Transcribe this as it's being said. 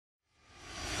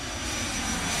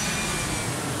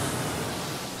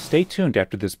Stay tuned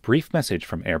after this brief message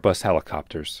from Airbus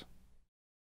Helicopters.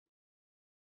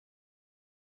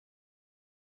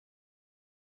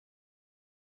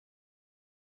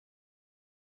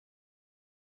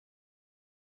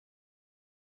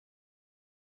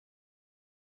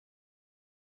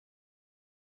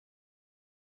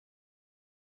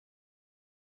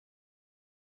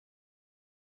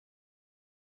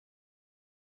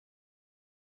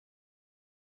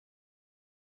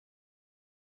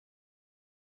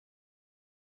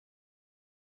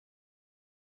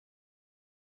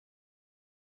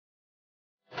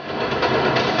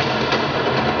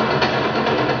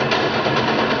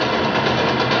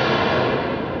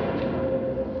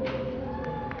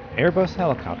 Airbus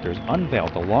Helicopters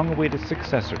unveiled the long-awaited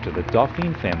successor to the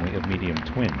Dauphine family of medium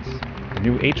twins. The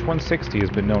new H160 has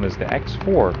been known as the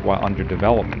X4 while under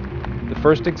development. The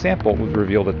first example was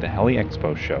revealed at the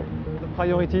Heli-Expo show. The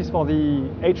priorities for the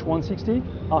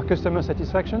H160 are customer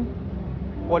satisfaction,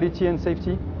 quality and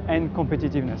safety, and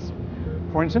competitiveness.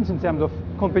 For instance, in terms of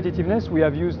competitiveness, we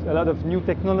have used a lot of new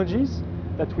technologies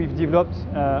that we've developed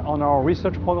on our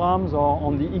research programs or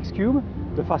on the X-Cube,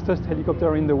 the fastest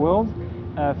helicopter in the world.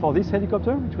 For this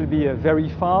helicopter, it will be a very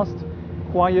fast,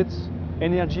 quiet,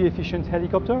 energy-efficient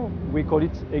helicopter. We call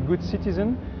it a good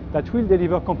citizen that will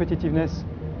deliver competitiveness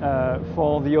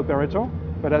for the operator,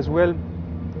 but as well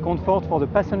comfort for the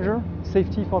passenger,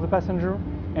 safety for the passenger,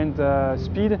 and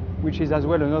speed, which is as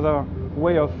well another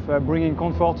way of bringing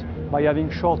comfort by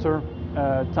having shorter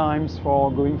times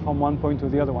for going from one point to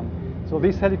the other one. So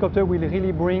this helicopter will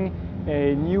really bring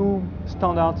a new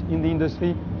standard in the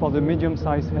industry for the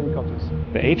medium-sized helicopters.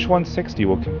 The H160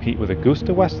 will compete with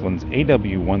AgustaWestland's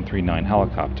AW139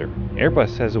 helicopter.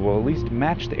 Airbus says it will at least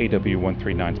match the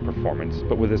AW139's performance,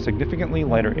 but with a significantly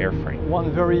lighter airframe.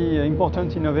 One very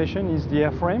important innovation is the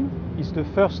airframe. It's the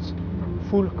first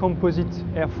full composite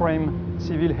airframe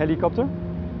civil helicopter.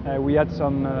 We had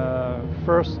some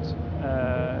first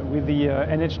with the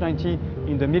NH90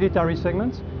 in the military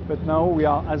segment, but now we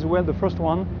are as well the first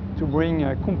one to bring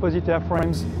composite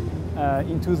airframes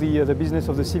into the business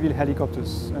of the civil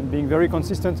helicopters, and being very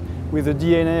consistent with the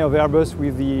DNA of Airbus,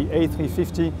 with the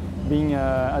A350 being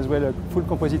as well a full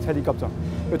composite helicopter.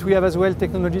 But we have as well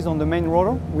technologies on the main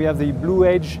rotor. We have the Blue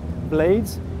Edge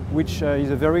blades, which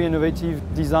is a very innovative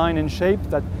design and shape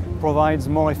that provides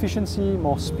more efficiency,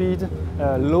 more speed,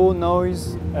 low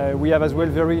noise. We have as well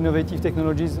very innovative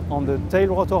technologies on the tail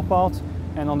rotor part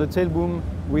and on the tail boom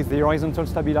with the horizontal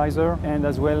stabilizer, and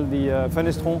as well the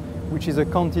fenestron, which is a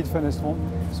canted fenestron.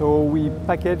 So we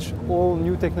package all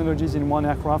new technologies in one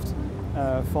aircraft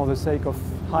for the sake of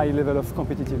high level of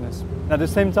competitiveness. At the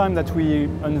same time that we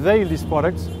unveil these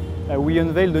products, we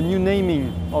unveil the new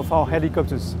naming of our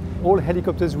helicopters. All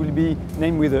helicopters will be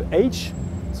named with a H.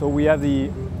 So we have the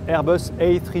Airbus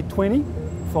A320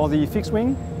 for the fixed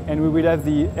wing, and we will have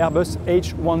the Airbus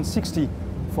H160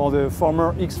 for the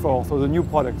former X4, so the new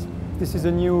product. This is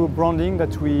a new branding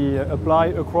that we apply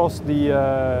across the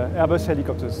Airbus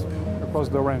helicopters, across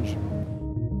the range.